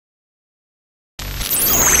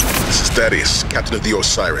Thaddeus, captain of the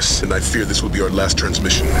Osiris, and I fear this will be our last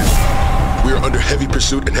transmission. We are under heavy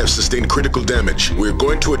pursuit and have sustained critical damage. We are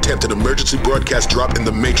going to attempt an emergency broadcast drop in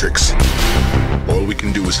the Matrix. All we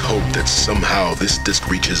can do is hope that somehow this disc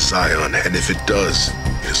reaches Zion, and if it does,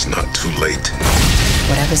 it's not too late.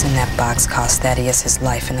 Whatever's in that box cost Thaddeus his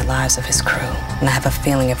life and the lives of his crew. And I have a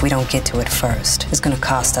feeling if we don't get to it first, it's gonna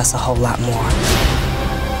cost us a whole lot more.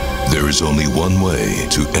 There is only one way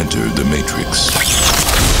to enter the Matrix.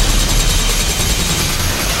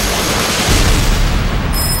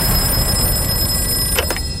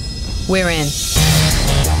 We're in.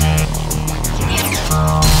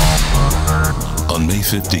 On May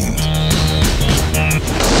 15th.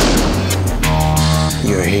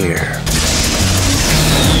 You're here.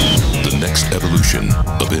 The next evolution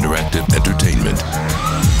of interactive entertainment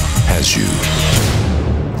has you.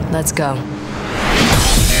 Let's go.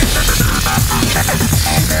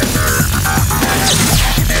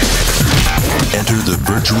 Enter the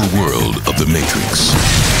virtual world of the Matrix.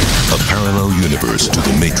 A parallel universe to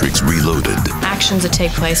the Matrix Reloaded. Actions that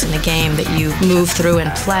take place in the game that you move through and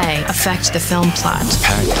play affect the film plot.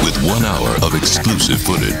 Packed with 1 hour of exclusive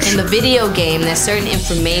footage. In the video game, there's certain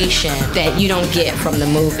information that you don't get from the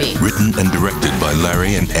movie. Written and directed by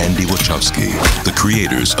Larry and Andy Wachowski, the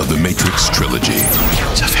creators of the Matrix trilogy.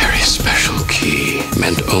 It's a very special key,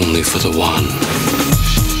 meant only for the one.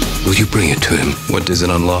 Will you bring it to him? What does it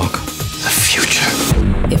unlock? The future.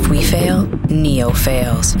 If we fail, Neo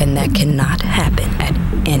fails, and that cannot happen at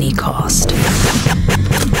any cost.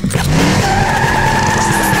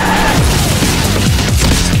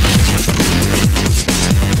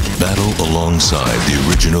 Battle alongside the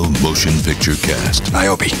original motion picture cast.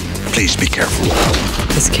 Niobe, please be careful.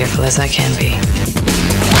 As careful as I can be.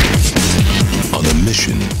 On a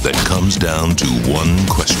mission that comes down to one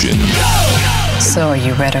question. So are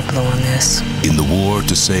you red or blue on this? In the war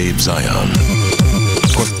to save Zion,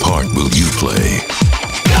 what part will you play?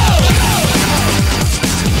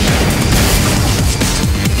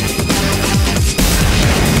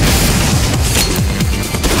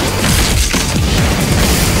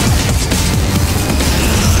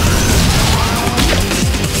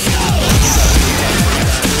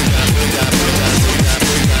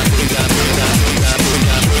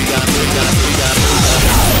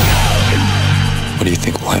 What do you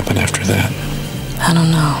think will happen after that? I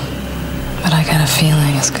don't know, but I got a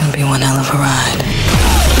feeling it's gonna be one hell of a ride.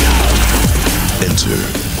 Enter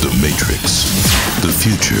the Matrix. The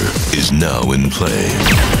future is now in play.